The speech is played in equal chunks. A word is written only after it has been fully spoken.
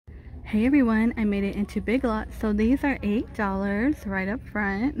Hey everyone, I made it into Big Lots. So these are $8 right up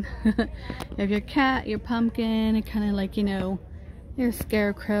front. You have your cat, your pumpkin, and kind of like, you know, your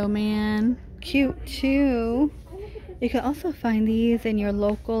scarecrow man. Cute too. You can also find these in your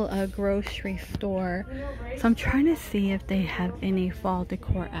local grocery store. So I'm trying to see if they have any fall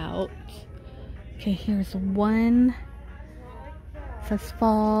decor out. Okay, here's one. It says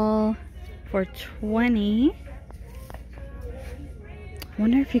fall for $20.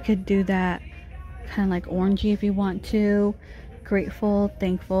 Wonder if you could do that kind of like orangey if you want to. Grateful,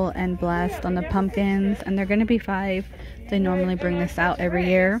 thankful, and blessed on the pumpkins, and they're gonna be $5. They normally bring this out every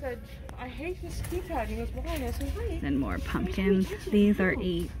year. And more pumpkins. These are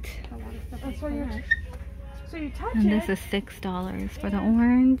 $8. And this is $6 for the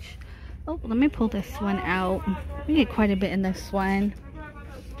orange. Oh, let me pull this one out. We get quite a bit in this one.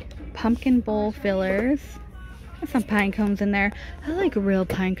 Pumpkin bowl fillers. There's some pine cones in there. I like real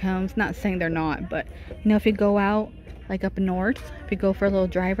pine cones. Not saying they're not, but you know, if you go out like up north, if you go for a little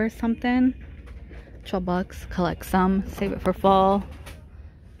drive or something, $12, collect some, save it for fall.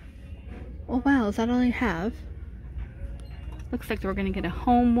 Oh wow, is that all you have? Looks like we're gonna get a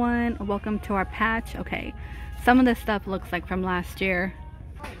home one. Welcome to our patch. Okay, some of this stuff looks like from last year.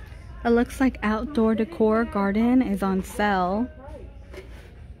 It looks like outdoor decor garden is on sale.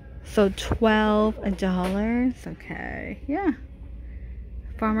 So $12. Okay, yeah.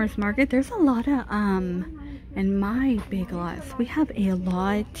 Farmers market. There's a lot of in my Big Lots. We have a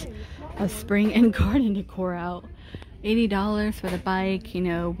lot of spring and garden decor out. $80 for the bike, you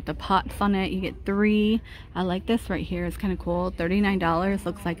know, with the pots on it. You get 3. I like this right here. It's kind of cool. $39.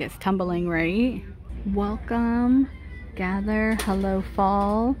 Looks like it's tumbling, right? Welcome, gather, hello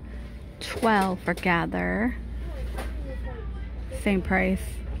fall. $12 for gather. Same price.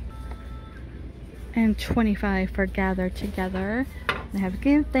 And $25 for gather together. They have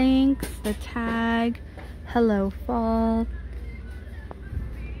give thanks, the tag, hello fall.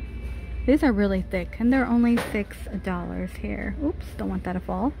 These are really thick and they're only $6 here. Oops, don't want that to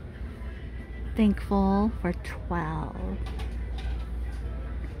fall. Thankful for $12.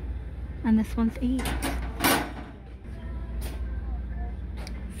 And this one's $8.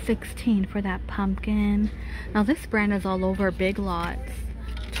 $16 for that pumpkin. Now this brand is all over Big Lots.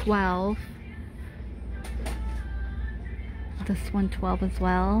 $12. This one $12 as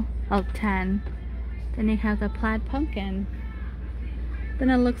well. Oh, $10. Then you have the plaid pumpkin. Then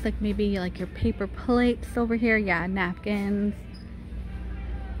it looks like maybe like your paper plates over here. Yeah, napkins.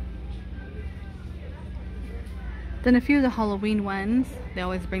 Then a few of the Halloween ones. They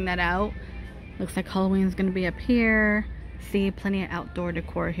always bring that out. Looks like Halloween's gonna be up here. See, plenty of outdoor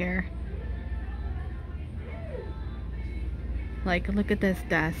decor here. Like, look at this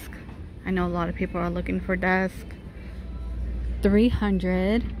desk. I know a lot of people are looking for desks.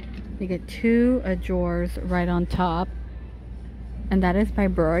 $300. You get 2 drawers right on top, and that is by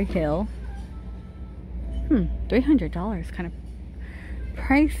Broyhill. $300, kind of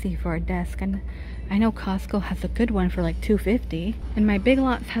pricey for a desk. And I know Costco has a good one for like $250. And my Big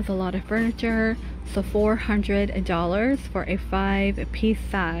Lots has a lot of furniture, so $400 for a 5-piece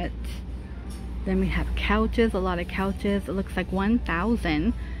set. Then we have couches, a lot of couches. It looks like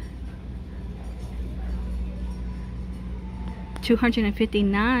 $1,000.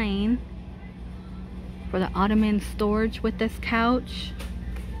 $259 for the ottoman storage with this couch.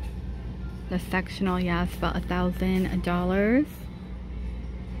 The sectional, yeah, it's about $1,000.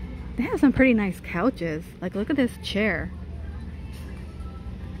 They have some pretty nice couches. Like, look at this chair.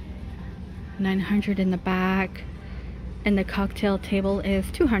 $900 in the back, and the cocktail table is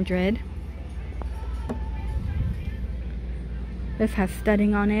 $200. This has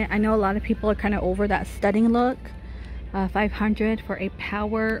studding on it. I know a lot of people are kind of over that studding look. $500 for a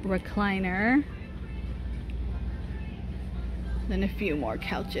power recliner. Then a few more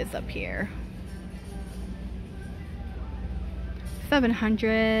couches up here.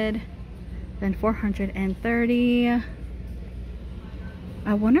 $700. Then $430.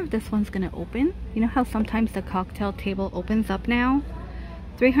 I wonder if this one's gonna open. You know how sometimes the cocktail table opens up now?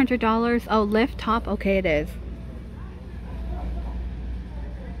 $300. Oh, lift top. Okay, it is.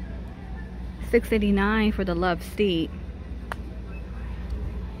 $689 for the love seat.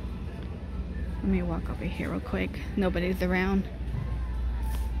 Let me walk over here real quick. Nobody's around.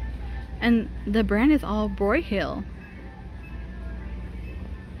 And the brand is all Broyhill.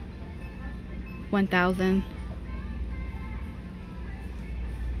 $1,000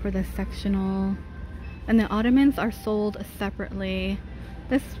 for the sectional. And the ottomans are sold separately.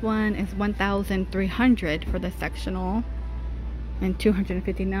 This one is $1,300 for the sectional. And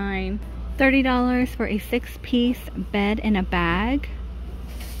 $259. $30 for a 6-piece bed in a bag.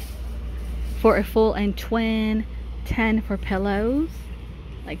 for a full and twin. 10 for pillows,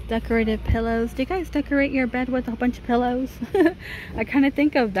 like decorative pillows. Do you guys decorate your bed with a bunch of pillows? I kind of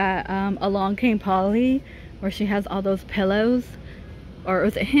think of that Along Came Polly, where she has all those pillows. Or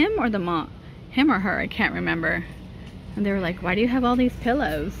was it him or the mom? Him or her, I can't remember. And they were like, why do you have all these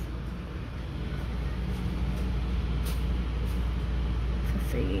pillows?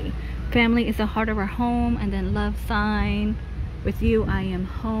 Let's see. Family is the heart of our home, and then love sign. With you I am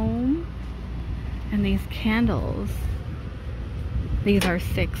home. And these candles, these are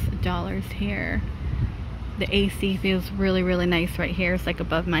 $6 here. The AC feels really, really nice right here. It's like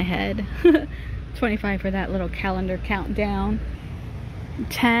above my head. 25 for that little calendar countdown.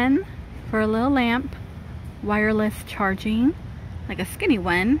 10 for a little lamp, wireless charging, like a skinny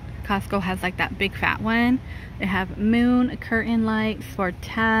one. Costco has like that big fat one. They have moon curtain lights for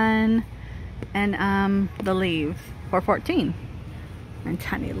 10, and the leaves for 14. And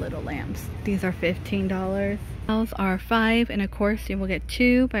tiny little lamps. These are $15. Those are 5, and of course you will get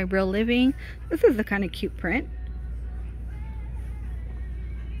 2 by Real Living. This is the kind of cute print.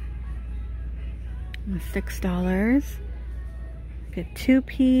 $6. Get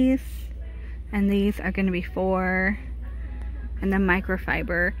 2-piece, and these are going to be 4. And the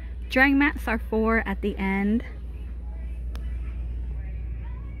microfiber drying mats are 4 at the end.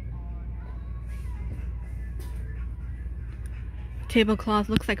 Tablecloth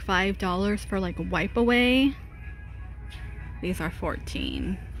looks like $5 for like a wipe away. These are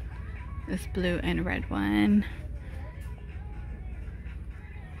 14. This blue and red one.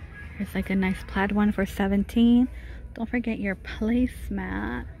 Here's like a nice plaid one for 17. Don't forget your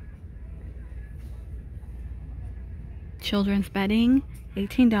placemat. Children's bedding,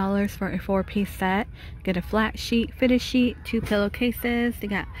 $18 for a 4-piece set. Get a flat sheet, fitted sheet, 2 pillowcases. They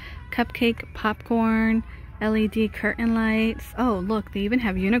got cupcake, popcorn, LED curtain lights. Oh, look, they even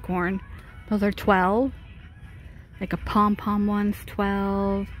have unicorn. Those are 12. Like a pom-pom one's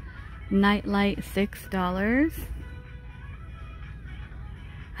 12. Night light, $6.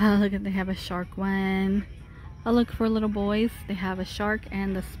 Oh, look at, they have a shark one. Oh, look, for little boys, they have a shark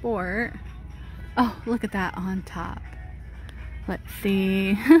and the sport. Oh, look at that on top. Let's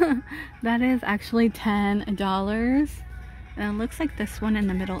see. That is actually $10. And it looks like this one in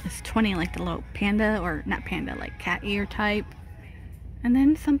the middle is 20, like the little panda, or not panda, like cat ear type. And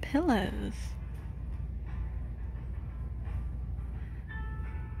then some pillows.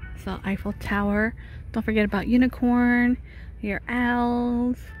 So Eiffel Tower. Don't forget about unicorn, your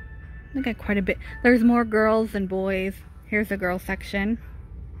owls. I got quite a bit. There's more girls than boys. Here's the girl section.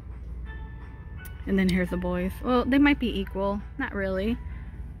 And then here's the boys. Well, they might be equal. Not really,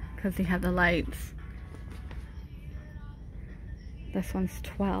 because they have the lights. This one's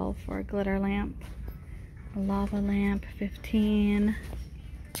 12 for a glitter lamp. A lava lamp, 15.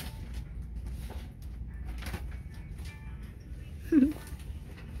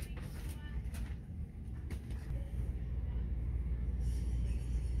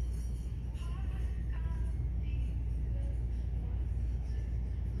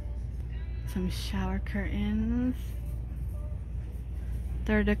 Some shower curtains.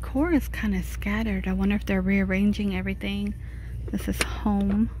 Their decor is kind of scattered. I wonder if they're rearranging everything. This is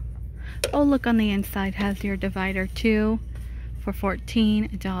home. Oh, look, on the inside has your divider too for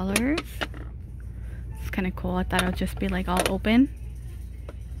 $14. It's kind of cool. I thought it would just be like all open.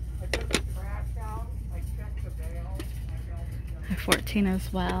 14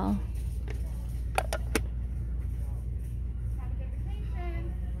 as well.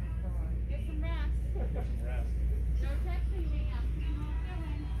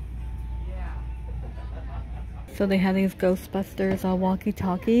 So they have these Ghostbusters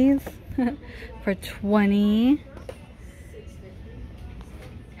walkie-talkies for 20.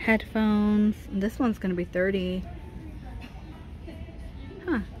 Headphones. This one's gonna be 30.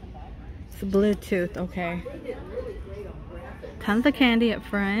 Huh. It's Bluetooth, okay. Tons of candy up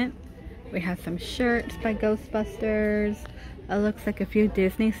front. We have some shirts by Ghostbusters. It looks like a few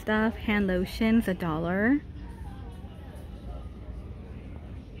Disney stuff. Hand lotions, $1.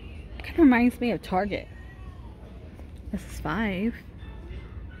 Kind of reminds me of Target. This is 5.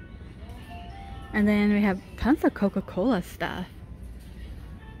 And then we have tons of Coca-Cola stuff.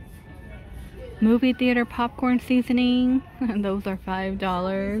 Movie theater popcorn seasoning. And those are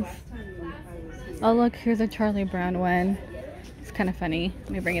 $5. Oh, look, here's a Charlie Brown one. It's kind of funny.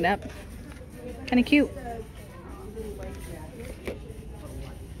 Let me bring it up. Kind of cute.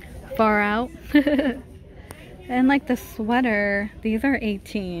 Far Out. And like the sweater, these are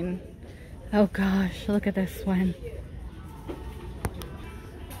 18. Oh gosh, look at this one.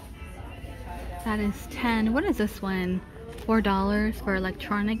 That is 10. What is this one? $4 for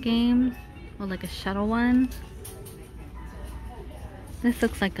electronic games. Or like a shuttle one. This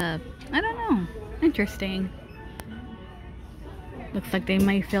looks like a, I don't know, interesting. Looks like they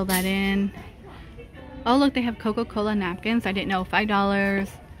might fill that in. Oh look, they have Coca-Cola napkins. I didn't know. $5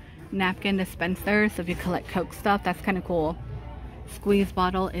 napkin dispenser. So if you collect Coke stuff, that's kind of cool. Squeeze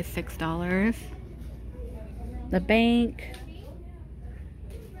bottle is $6. The bank.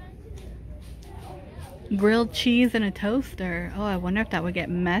 Grilled cheese in a toaster. Oh, I wonder if that would get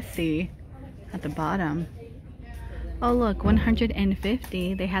messy at the bottom. Oh look,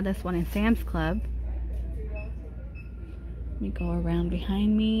 150. They had this one in Sam's Club. Let me go around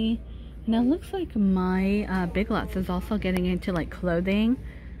behind me. And it looks like my Big Lots is also getting into like clothing.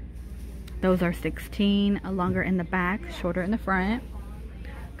 Those are 16, longer in the back, shorter in the front.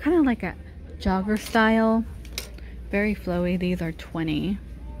 Kind of like a jogger style. Very flowy. These are 20.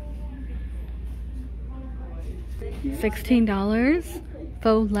 $16.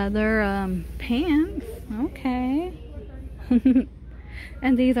 Faux leather pants. Okay.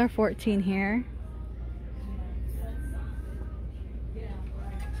 And these are 14 here.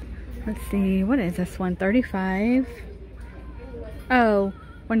 Let's see, what is this one? 35. Oh,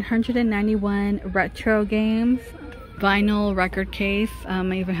 191 retro games. Vinyl record case.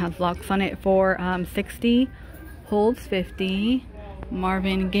 Even has locks on it for 60. Holds 50.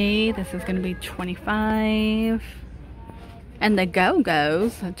 Marvin Gaye. This is going to be 25. And the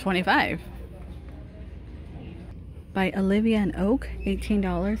Go-Go's 25. By Olivia and Oak,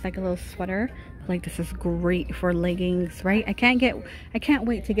 $18. Like a little sweater. Like this is great for leggings, right? I can't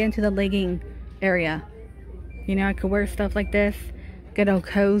wait to get into the legging area. You know, I could wear stuff like this. Good old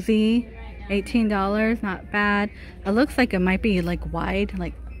cozy. $18, not bad. It looks like it might be like wide,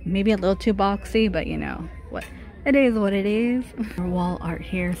 like maybe a little too boxy, but you know what? It is what it is. Our wall art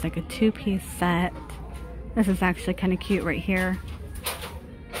here is like a 2-piece set. This is actually kind of cute right here.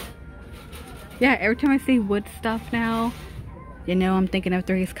 Yeah, every time I see wood stuff now, you know, I'm thinking of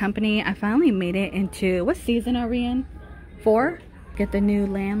Three's Company. I finally made it into, what season are we in? 4? Get the new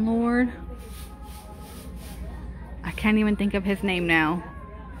landlord. I can't even think of his name now.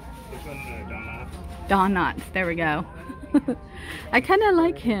 Don Knotts. There we go. I kind of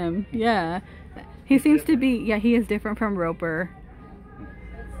like him. Yeah. He seems to be, yeah, he is different from Roper.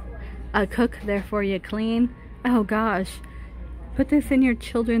 A cook, therefore you clean. Oh gosh. Put this in your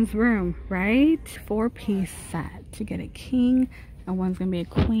children's room, right? 4-piece set to get a king, and one's gonna be a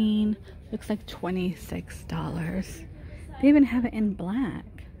queen. Looks like $26. They even have it in black.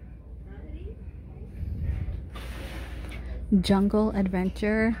 Jungle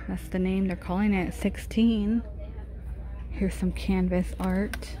Adventure, that's the name they're calling it. 16. Here's some canvas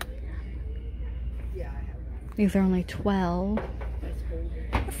art. These are only 12.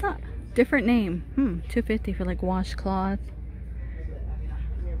 What's that? Different name. $2.50 for like washcloth.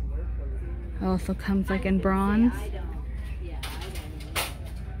 Also comes like in bronze.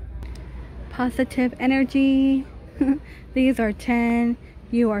 Positive energy. These are 10.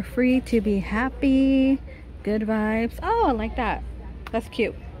 You are free to be happy. Good vibes. Oh, I like that. That's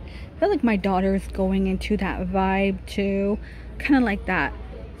cute. I feel like my daughter's going into that vibe too. Kind of like that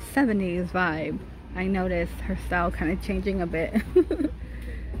 70s vibe. I noticed her style kind of changing a bit.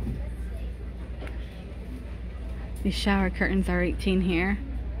 These shower curtains are 18 here.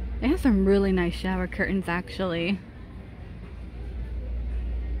 They have some really nice shower curtains actually.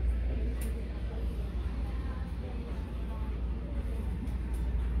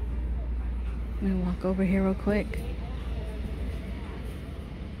 Let me walk over here real quick.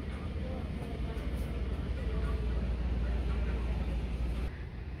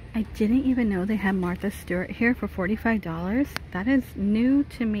 I didn't even know they had Martha Stewart here for $45. That is new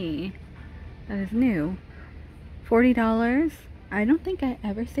to me. That is new. $40. I don't think I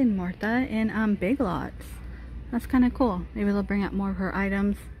ever seen Martha in Big Lots. That's kind of cool. Maybe they'll bring out more of her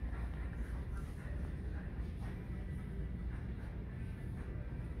items.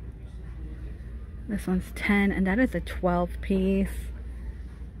 This one's 10, and that is a 12-piece.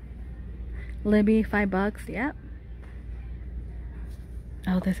 Libby, $5. Yep.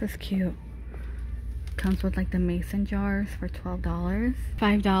 Oh, this is cute. Comes with like the mason jars for $12.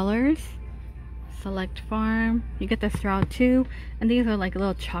 $5. Select Farm. You get the straw too. And these are like a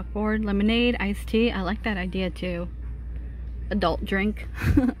little chalkboard. Lemonade, iced tea. I like that idea too. Adult drink.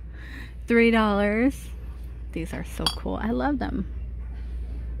 $3. These are so cool. I love them.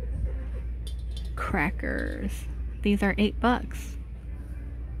 Crackers. These are $8.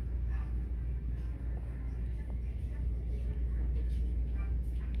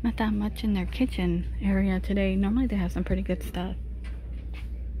 Not that much in their kitchen area today. Normally they have some pretty good stuff.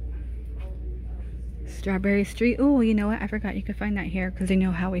 Strawberry Street. Oh, you know what? I forgot you could find that here because you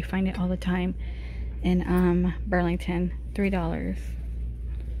know how we find it all the time in Burlington. $3.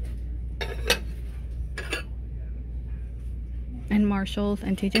 And Marshalls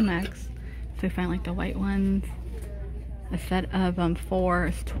and TJ Maxx. So we find like the white ones. A set of 4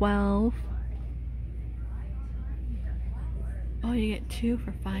 is $12. Oh, you get 2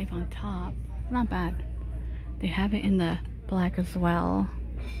 for $5 on top. Not bad. They have it in the black as well.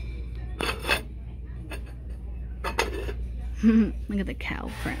 Look at the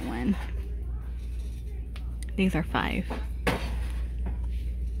cow print one. These are $5.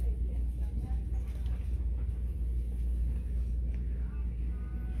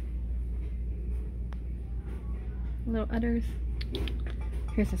 Little udders.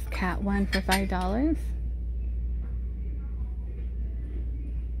 Here's this cat one for $5.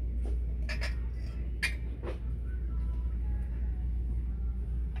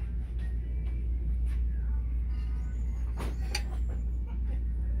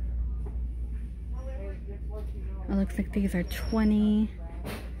 It looks like these are 20.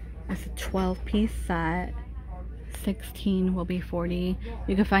 That's a 12-piece set. 16 will be 40.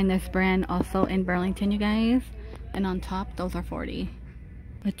 You can find this brand also in Burlington, you guys. And on top, those are 40.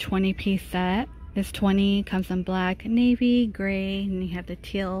 The 20-piece set is 20. Comes in black, navy, gray, and you have the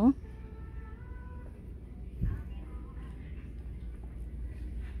teal.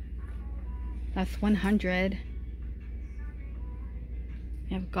 That's 100.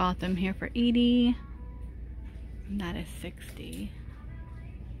 You have Gotham here for 80. And that is 60.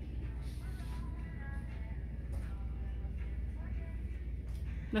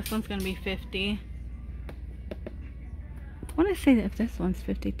 This one's gonna be 50. I want to say that if this one's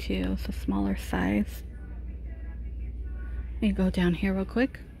 52, it's a smaller size. Let me go down here real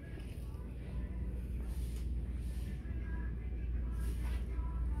quick.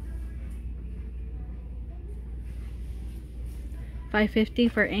 $5.50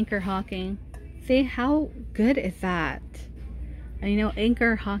 for Anchor Hawking. See, how good is that? And you know,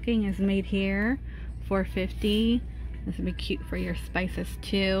 Anchor Hawking is made here. $4.50. This would be cute for your spices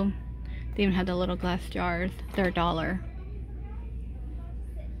too. They even have the little glass jars. They're $1.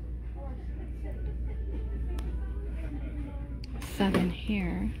 $7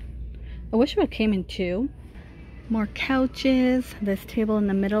 here. I wish it would have came in 2. More couches. This table in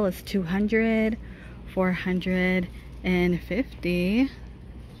the middle is $200. $450.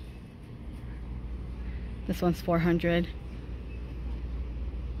 This one's $400.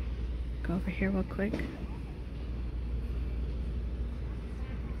 Go over here real quick.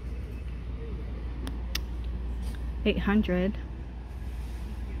 $800.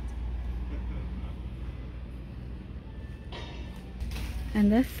 And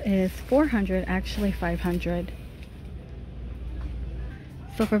this is $400, actually $500.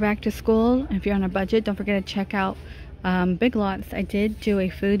 So for back to school, if you're on a budget, don't forget to check out Big Lots. I did do a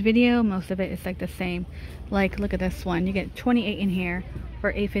food video. Most of it is like the same. Like, look at this one. You get 28 in here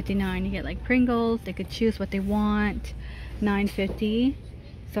for $8.59. You get like Pringles. They could choose what they want. $9.50.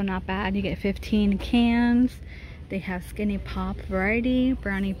 So not bad. You get 15 cans. They have Skinny Pop variety,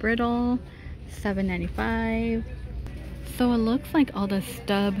 brownie brittle, $7.95. So it looks like all the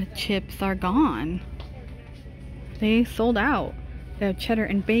stub chips are gone. They sold out. They have cheddar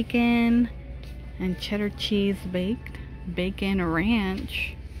and bacon and cheddar cheese baked, bacon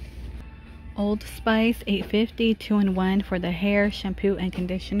ranch. Old Spice, $8.50, 2-in-1 for the hair, shampoo, and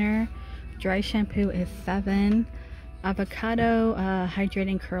conditioner. Dry shampoo is $7. Avocado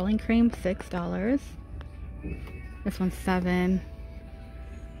hydrating curling cream, $6. This one's $7.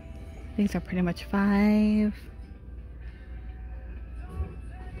 These are pretty much $5.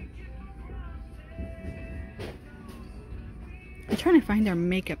 I'm trying to find their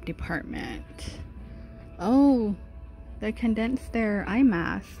makeup department. Oh, they condensed their eye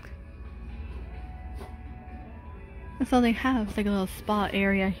mask. That's all they have. It's like a little spa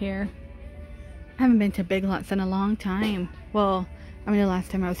area here. I haven't been to Big Lots in a long time. Well, I mean, the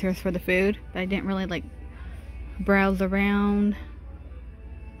last time I was here was for the food, but I didn't really like browse around.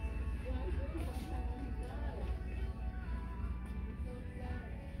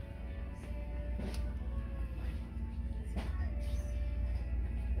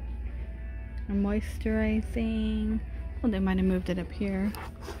 Moisturizing. Oh, they might have moved it up here.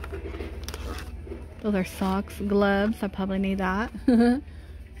 Those are socks, gloves. I probably need that for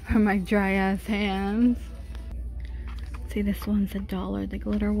my dry ass hands. See, this one's $1, the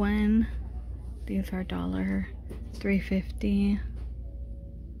glitter one. These are $1, $3.50.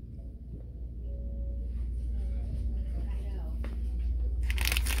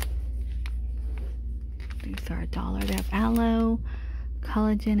 These are $1. They have aloe,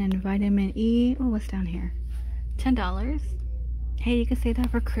 collagen and vitamin E. Oh, what's down here? $10. Hey, you can save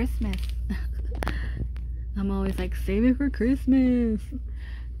that for Christmas. I'm always like, save it for Christmas.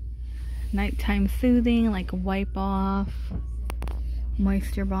 Nighttime soothing, like wipe off,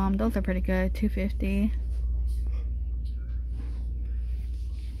 moisture balm. Those are pretty good. $2.50.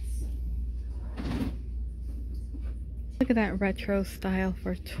 Look at that retro style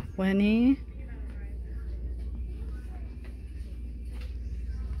for $20.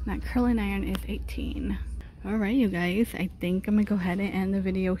 That curling iron is $18. Alright, you guys, I think I'm gonna go ahead and end the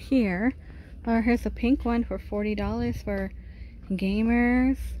video here. Here's a pink one for $40 for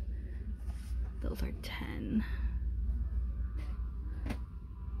gamers. Those are $10.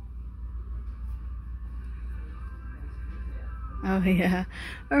 Oh yeah.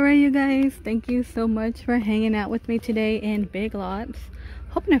 Alright, you guys, thank you so much for hanging out with me today in Big Lots.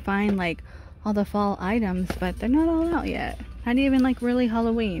 Hoping to find like all the fall items, but they're not all out yet. Not even like really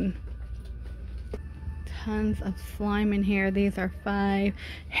Halloween. Tons of slime in here. These are $5.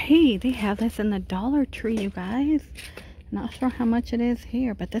 Hey, they have this in the Dollar Tree, you guys. Not sure how much it is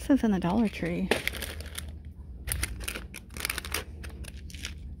here, but this is in the Dollar Tree.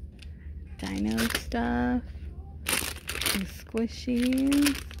 Dino stuff. Some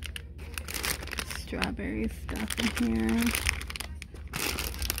squishies. Strawberry stuff in here.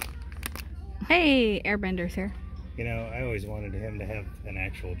 Hey, Airbenders here. You know, I always wanted him to have an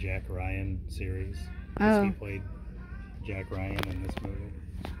actual Jack Ryan series. Oh. He played Jack Ryan in this movie.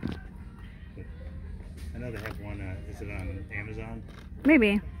 But I know they have one, is it on Amazon?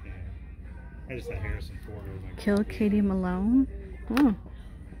 Maybe. Yeah. I just thought Harrison Ford was like... Kill Katie Malone. Oh.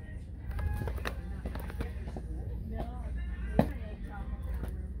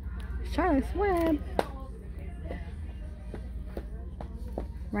 Charlotte's Web.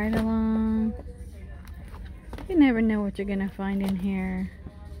 Right along. You never know what you're gonna find in here.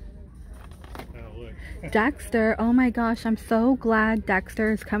 Oh, look. Dexter. Oh my gosh, I'm so glad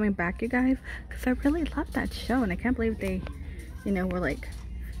Dexter is coming back, you guys, because I really love that show and I can't believe they, you know, were like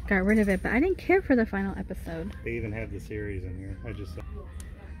got rid of it, but I didn't care for the final episode. They even have the series in here. I just...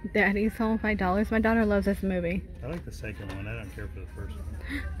 Daddy's Home, $5. My daughter loves this movie. I like the second one. I don't care for the first one.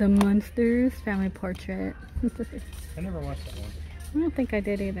 The Munsters Family Portrait. I never watched that one. I don't think I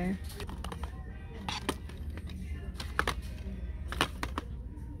did either.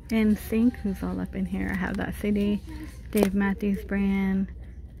 And Sync, who's all up in here. I have that CD. Dave Matthews Band.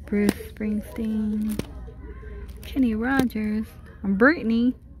 Bruce Springsteen. Kenny Rogers.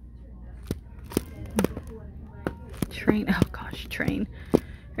 Britney. Train. Oh gosh, Train.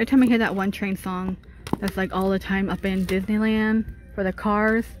 Every time I hear that one Train song, that's like all the time up in Disneyland for the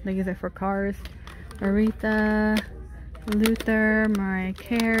cars. They use it for cars. Aretha, Luther, Mariah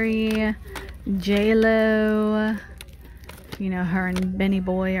Carey, J-Lo. You know, her and Benny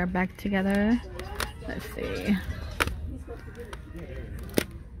Boy are back together. Let's see. Hey,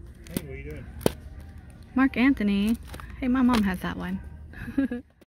 what are you doing? Mark Anthony. Hey, my mom has that one.